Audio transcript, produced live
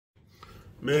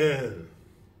Man,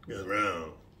 got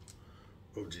around.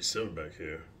 OG Silverback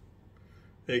here.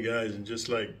 Hey guys, and just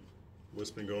like what's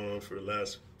been going on for the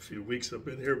last few weeks, I've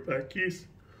been here back east.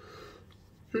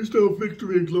 There's no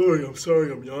victory and glory. I'm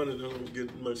sorry, I'm yawning. I don't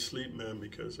get much sleep, man,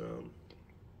 because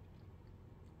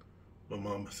my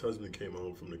mom's husband came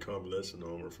home from the convalescent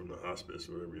home or from the hospice,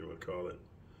 or whatever you want to call it,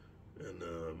 and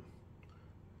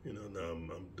now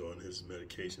I'm doing his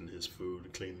medication, his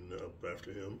food, cleaning up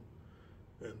after him.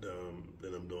 And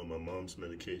then I'm doing my mom's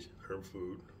medication, her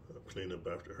food, cleaning up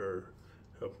after her,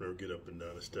 helping her get up and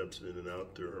down the steps and in and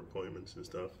out to her appointments and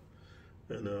stuff.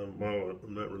 And while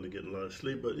I'm not really getting a lot of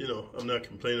sleep, but I'm not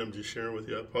complaining, I'm just sharing with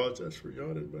you. I apologize for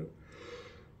yawning,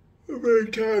 but I'm very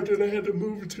tired and I had to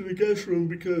move into the guest room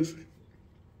because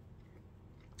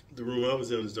the room I was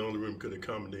in is the only room could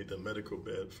accommodate the medical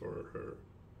bed for her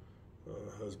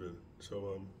husband.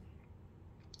 So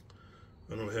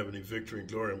I don't have any victory and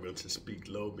glory. I'm going to speak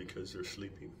low because they're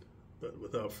sleeping. But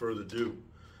without further ado,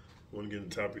 I want to get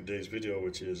into the topic of today's video,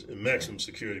 which is in maximum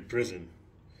security prison,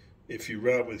 if you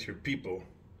ride with your people,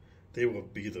 they will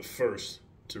be the first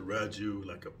to ride you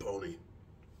like a pony.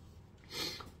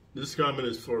 This comment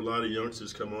is for a lot of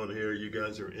youngsters come on here. You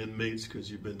guys are inmates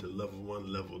because you've been to level 1,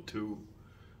 level 2.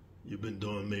 You've been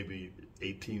doing maybe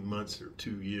 18 months or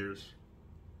 2 years.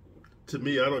 To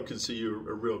me, I don't consider you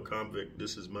a real convict.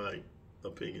 This is my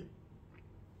opinion.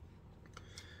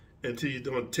 Until you're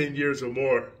doing 10 years or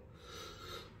more,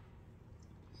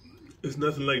 it's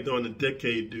nothing like doing a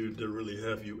decade, dude, to really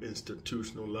have you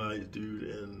institutionalized, dude,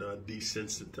 and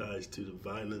desensitized to the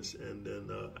violence and then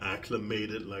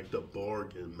acclimated like the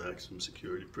Borg in maximum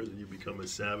security prison. You become a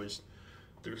savage.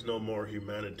 There's no more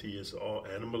humanity. It's all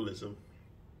animalism.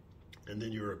 And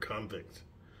then you're a convict.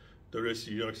 The rest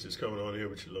of you youngsters coming on here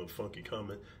with your little funky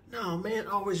comment. No, man,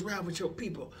 always ride with your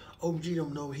people. OG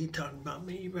don't know what he talking about,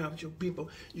 man. You ride with your people.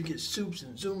 You get soups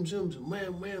and zooms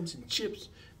and whams and chips,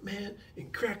 man,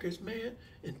 and crackers, man,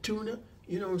 and tuna.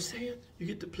 You know what I'm saying? You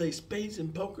get to play spades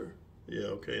and poker. Yeah,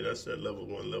 okay, that's that level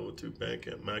 1, level 2 bank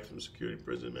at maximum security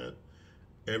prison, man.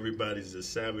 Everybody's a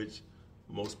savage.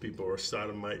 Most people are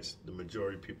sodomites. The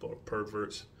majority of people are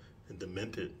perverts and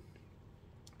demented.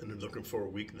 And they're looking for a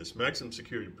weakness. Maximum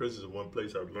security prison is one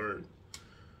place I've learned.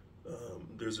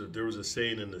 There was a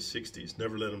saying in the 60s,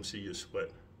 never let them see you sweat.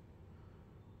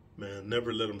 Man,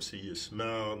 never let them see you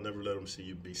smile, never let them see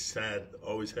you be sad.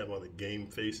 Always have on a game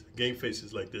face. Game face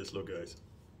is like this, look guys.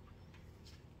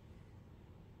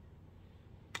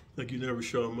 Like you never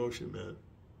show emotion, man.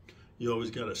 You always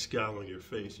got a scowl on your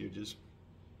face. You just,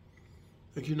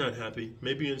 like you're not happy.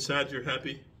 Maybe inside you're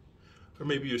happy, or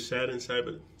maybe you're sad inside,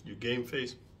 but your game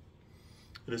face.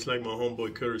 And it's like my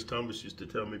homeboy Curtis Thomas used to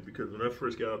tell me, because when I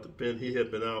first got out the pen, he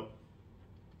had been out.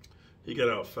 He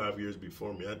got out 5 years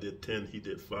before me. I did 10, he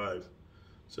did 5.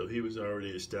 So he was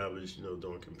already established,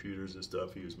 doing computers and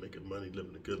stuff. He was making money,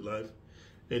 living a good life.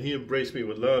 And he embraced me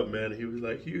with love, man. He was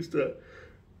like, he used to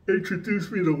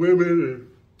introduce me to women and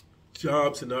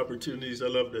jobs and opportunities. I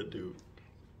love that dude.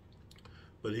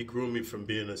 But he grew me from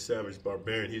being a savage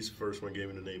barbarian. He's the first one who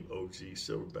gave me the name OG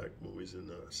Silverback when we was in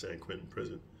San Quentin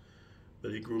prison.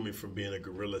 But he grew me from being a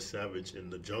guerrilla savage in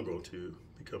the jungle to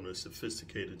becoming a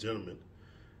sophisticated gentleman.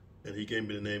 And he gave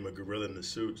me the name of Gorilla in the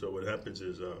Suit. So what happens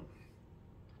is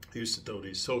he used to throw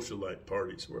these socialite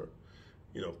parties where,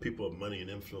 people of money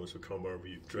and influence would come over,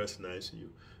 you dress nice, and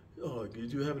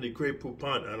do you have any Grey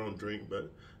Poupon? I don't drink,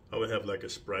 but I would have like a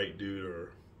Sprite, dude, or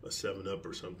a 7-Up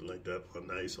or something like that on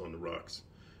ice on the rocks.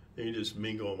 And you just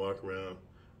mingle and walk around.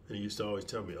 And he used to always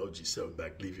tell me, OG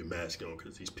Silverback, leave your mask on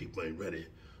because these people ain't ready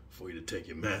for you to take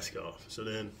your mask off. So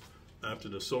then after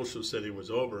the social setting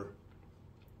was over,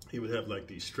 he would have like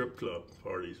these strip club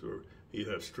parties where he'd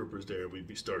have strippers there.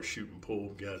 We'd start shooting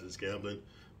pool, guys that's gambling,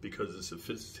 because the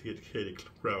sophisticated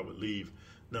crowd would leave.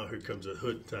 Now here comes a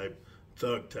hood type,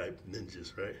 thug type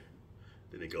ninjas, right?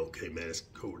 Then they go, okay, man, it's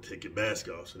cool to take your mask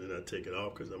off. So then I take it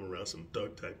off because I'm around some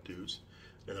thug type dudes.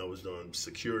 And I was on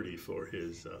security for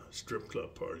his strip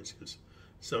club parties, because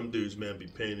some dudes, man, be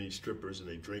paying these strippers and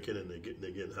they drinking and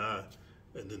they getting high,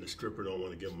 and then the stripper don't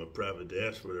want to give them a private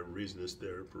dance for whatever reason. It's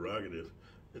their prerogative,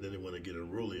 and then they want to get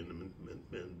unruly,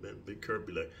 and Big Kurt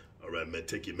be like, all right, man,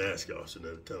 take your mask off. So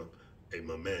then I tell him, hey,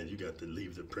 my man, you got to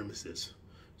leave the premises.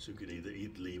 So you can either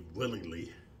leave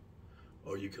willingly,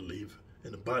 or you can leave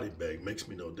in a body bag. Makes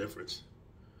me no difference.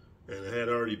 And I had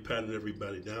already patted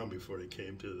everybody down before they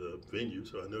came to the venue,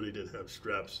 so I know they didn't have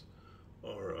straps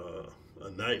or a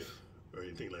knife or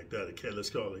anything like that. Let's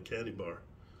call it a candy bar.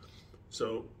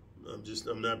 So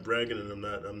I'm not bragging, and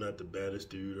I'm not the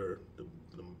baddest dude or the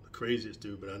craziest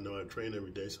dude, but I know I train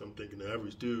every day, so I'm thinking the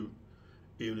average dude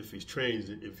even if he's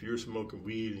trained, if you're smoking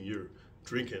weed and you're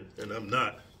drinking, and I'm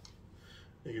not,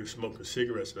 and you're smoking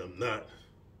cigarettes and I'm not,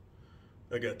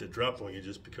 I got the drop on you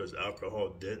just because alcohol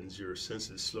deadens your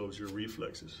senses, slows your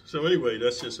reflexes. So anyway,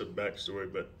 that's just a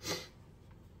backstory, but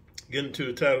getting to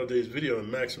the title of today's video, in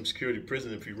maximum security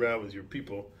prison, if you ride with your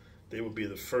people, they will be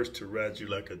the first to ride you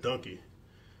like a donkey.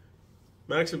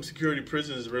 Maximum security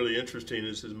prison is really interesting.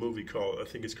 This is a movie called, I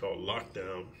think it's called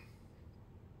Lockdown,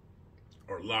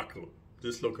 or Lockup.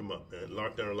 Just look him up, man.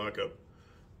 Lockdown or Lockup.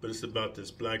 But it's about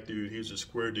this black dude. He was a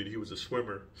square dude. He was a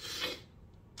swimmer.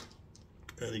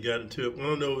 And he got into it.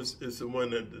 Well, no, it's the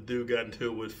one that the dude got into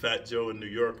it with Fat Joe in New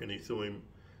York, and he threw him.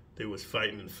 They was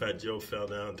fighting, and Fat Joe fell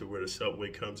down to where the subway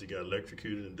comes. He got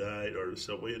electrocuted and died, or the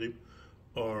subway hit him.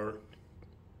 Or,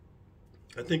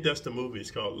 I think that's the movie.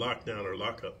 It's called Lockdown or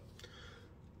Lockup.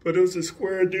 But it was a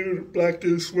square dude, black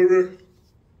dude, swimmer.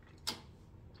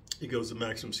 He goes to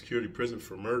maximum security prison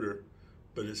for murder.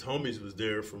 But his homies was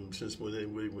there from since when they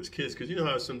was kids. Because you know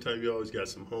how sometimes you always got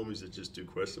some homies that just do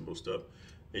questionable stuff.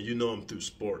 And you know them through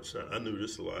sports. I knew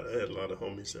this a lot. I had a lot of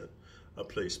homies that I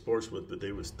played sports with, but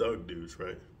they was thug dudes,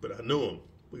 right? But I knew them.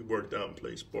 We worked out and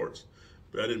played sports.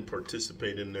 But I didn't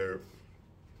participate in their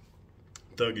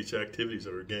thuggish activities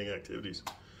or gang activities.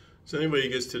 So anyway, he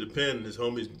gets to the pen. His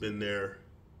homie's been there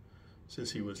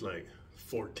since he was like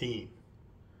 14.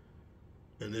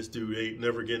 And this dude ain't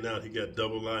never getting out. He got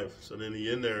double life. So then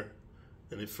he in there,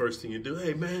 and the first thing you do,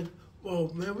 hey man,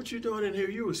 whoa man, what you doing in here?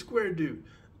 You a square dude.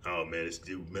 Oh man, this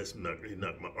dude he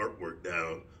knocked my artwork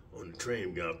down on the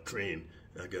train. Got off the train,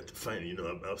 and I got to fight. You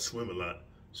know, I swim a lot,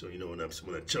 so you know when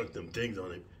I chunked them things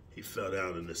on him, he fell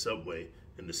down in the subway,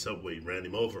 and the subway ran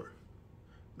him over.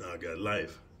 Now I got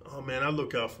life. Oh man, I'll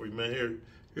look out for you, man.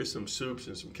 Here's some soups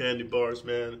and some candy bars,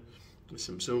 man. With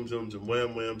some Zoom Zooms and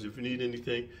Wham Whams. If you need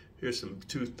anything, here's some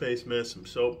toothpaste, man, some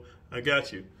soap. I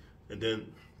got you. And then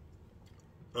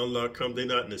unlock come. They're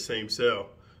not in the same cell.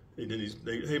 And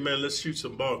then hey man, let's shoot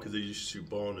some ball, because they used to shoot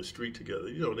ball on the street together.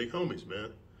 You know, they homies,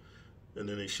 man. And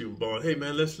then they shoot ball. Hey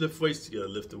man, let's lift weights together,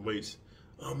 lifting weights.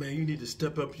 Oh man, you need to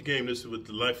step up your game. This is what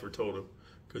the lifer told him,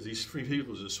 because he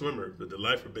was a swimmer, but the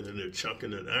lifer been in there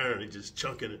chunking an iron. He just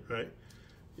chunking it, right?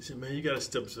 He said, man, you got to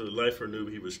step. So the lifer knew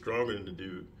he was stronger than the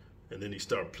dude. And then he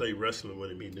started play wrestling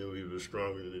with him. He knew he was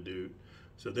stronger than the dude.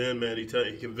 So then, man, he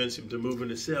convinced him to move in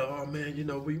the cell. Oh, man, you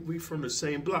know, we from the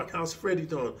same block. How's Freddie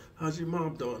doing? How's your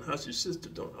mom doing? How's your sister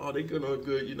doing? Oh, they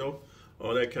good, you know,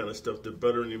 all that kind of stuff. They're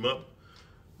buttering him up.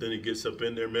 Then he gets up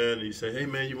in there, man, and he say, hey,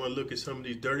 man, you want to look at some of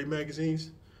these dirty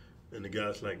magazines? And the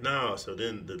guy's like, nah. So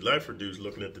then the lifer dude's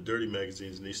looking at the dirty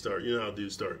magazines, and he start, you know how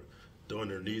dudes start throwing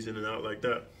their knees in and out like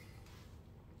that?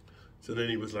 So then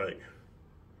he was like,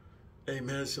 hey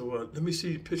man, so let me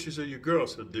see pictures of your girl.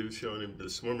 So the dude showing him, the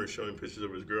swimmer showing him pictures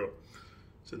of his girl.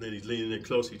 So then he's leaning in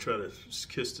close. He tried to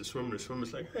kiss the swimmer. The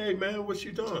swimmer's like, hey man, what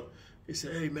you doing? He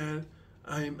said, hey man,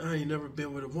 I ain't never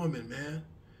been with a woman, man.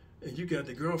 And you got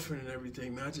the girlfriend and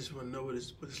everything, man. I just want to know what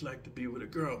it's like to be with a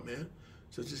girl, man.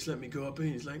 So just let me go up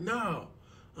in. He's like, no,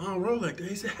 I don't roll like that.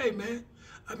 He said, hey man,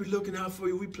 I be looking out for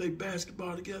you. We play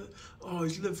basketball together.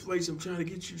 Always lift weights. I'm trying to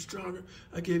get you stronger.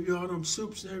 I gave you all them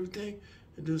soups and everything.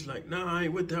 And dude's like, nah, I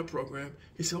ain't with that program.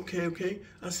 He said, okay,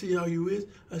 I see how you is.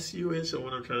 I see you is. So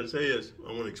what I'm trying to say is,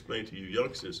 I want to explain to you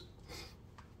youngsters,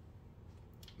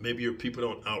 maybe your people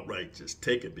don't outright just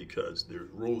take it because there's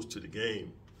rules to the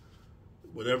game.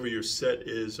 Whatever your set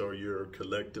is or your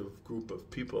collective group of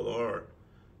people are,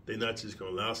 they're not just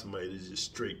going to allow somebody to just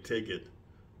straight take it,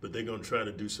 but they're going to try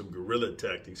to do some guerrilla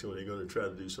tactics, or they're going to try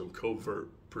to do some covert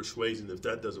persuasion. If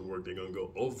that doesn't work, they're going to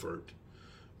go overt.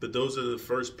 But those are the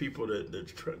first people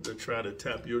that try to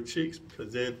tap your cheeks,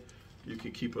 because then you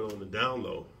can keep it on the down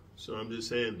low. So I'm just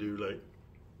saying, dude, like,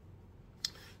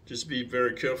 just be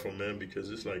very careful, man,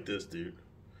 because it's like this, dude.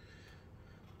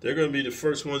 They're going to be the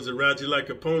first ones to ride you like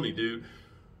a pony, dude.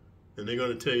 And they're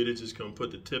going to tell you they're just going to put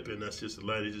the tip in. That's just a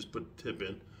lie. They just put the tip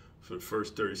in for the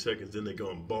first 30 seconds. Then they're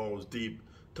going balls deep,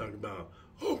 talking about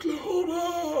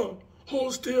Oklahoma,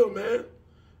 hold still, man.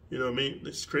 You know what I mean?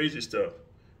 It's crazy stuff.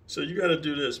 So you got to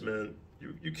do this, man.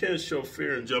 You can't show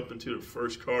fear and jump into the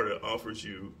first car that offers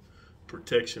you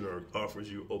protection or offers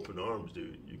you open arms,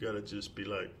 dude. You got to just be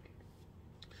like,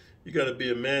 you got to be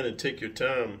a man and take your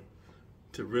time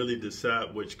to really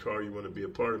decide which car you want to be a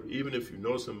part of. Even if you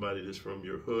know somebody that's from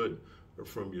your hood or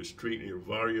from your street and your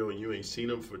barrio and you ain't seen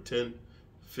them for 10,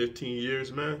 15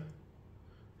 years, man,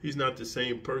 he's not the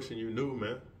same person you knew,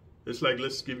 man. It's like,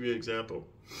 let's give you an example,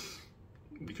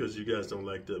 because you guys don't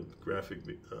like the graphic,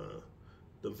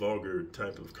 the vulgar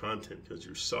type of content, because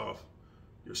you're soft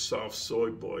soy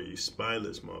boy, you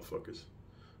spineless motherfuckers.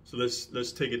 So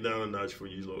let's take it down a notch for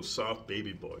you little soft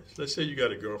baby boys. Let's say you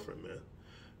got a girlfriend, man.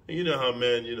 And you know how,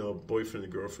 man, boyfriend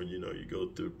and girlfriend, you go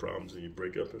through problems and you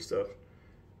break up and stuff.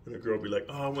 And the girl be like,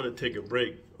 oh, I want to take a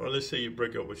break. Or let's say you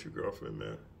break up with your girlfriend,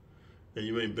 man. And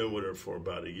you ain't been with her for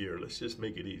about a year. Let's just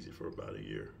make it easy for about a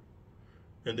year.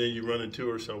 And then you run into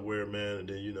her somewhere, man, and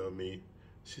then you know me.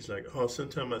 She's like, oh,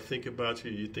 sometimes I think about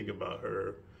you, you think about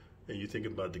her, and you think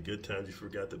about the good times, you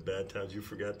forgot the bad times, you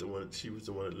forgot the one, she was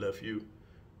the one that left you,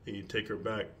 and you take her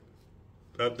back.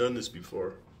 I've done this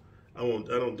before. I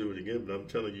don't do it again, but I'm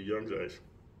telling you, young guys,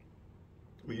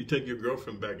 when you take your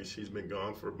girlfriend back and she's been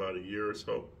gone for about a year or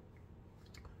so,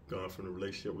 gone from the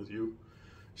relationship with you,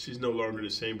 she's no longer the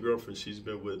same girlfriend. She's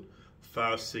been with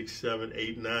 5, 6, 7,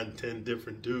 8, 9, 10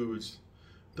 different dudes,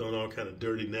 doing all kind of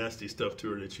dirty, nasty stuff to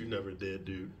her that you never did,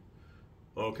 dude.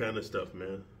 All kind of stuff,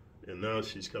 man. And now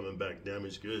she's coming back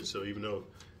damaged goods. So even though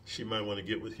she might want to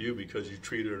get with you because you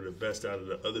treated her the best out of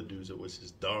the other dudes that was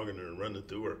just dogging her and running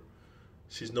through her,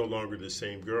 she's no longer the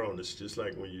same girl. And it's just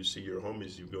like when you see your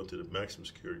homies, you go to the maximum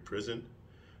security prison,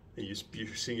 and you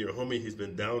see your homie, he's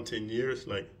been down 10 years.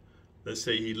 Like, let's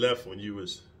say he left when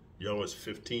y'all was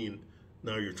 15,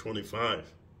 now you're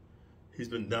 25. He's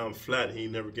been down flat, he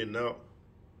ain't never getting out.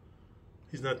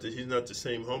 He's not the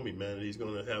same homie, man, and he's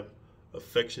gonna have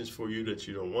affections for you that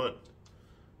you don't want.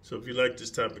 So if you like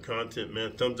this type of content,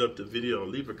 man, thumbs up the video,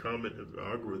 leave a comment in the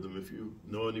algorithm if you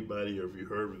know anybody or if you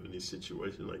heard of any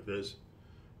situation like this.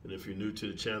 And if you're new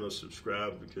to the channel,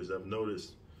 subscribe, because I've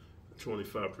noticed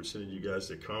 25% of you guys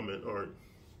that comment aren't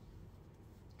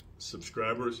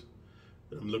subscribers.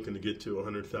 And I'm looking to get to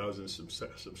 100,000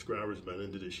 subscribers by the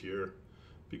end of this year.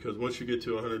 Because once you get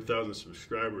to 100,000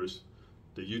 subscribers,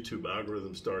 the YouTube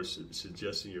algorithm starts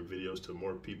suggesting your videos to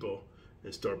more people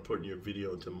and start putting your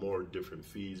video into more different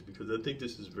feeds. Because I think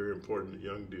this is very important that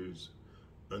young dudes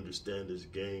understand this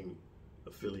gang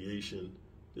affiliation,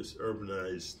 this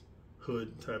urbanized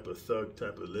hood type of thug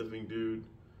type of living, dude.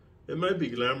 It might be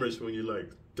glamorous when you're like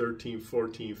 13,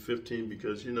 14, 15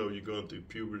 because, you're going through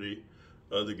puberty.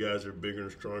 Other guys are bigger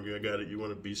and stronger. I got it. You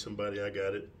want to be somebody? I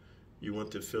got it. You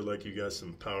want to feel like you got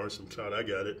some power, some clout? I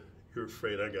got it. You're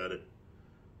afraid? I got it.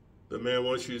 But man,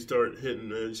 once you start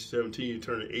hitting age 17, you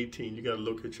turn 18, you got to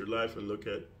look at your life and look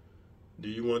at, do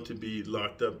you want to be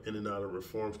locked up in and out of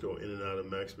reforms, go in and out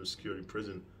of maximum security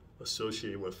prison,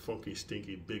 associated with funky,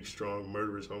 stinky, big, strong,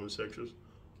 murderous homosexuals?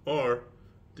 Or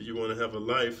do you want to have a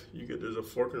life, there's a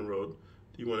fork in the road,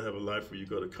 do you want to have a life where you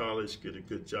go to college, get a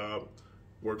good job,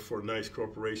 work for a nice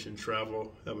corporation,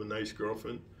 travel, have a nice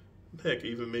girlfriend, heck,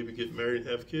 even maybe get married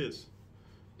and have kids?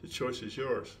 The choice is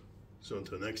yours. So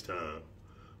until next time,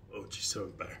 OG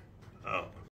SILVERBACK out.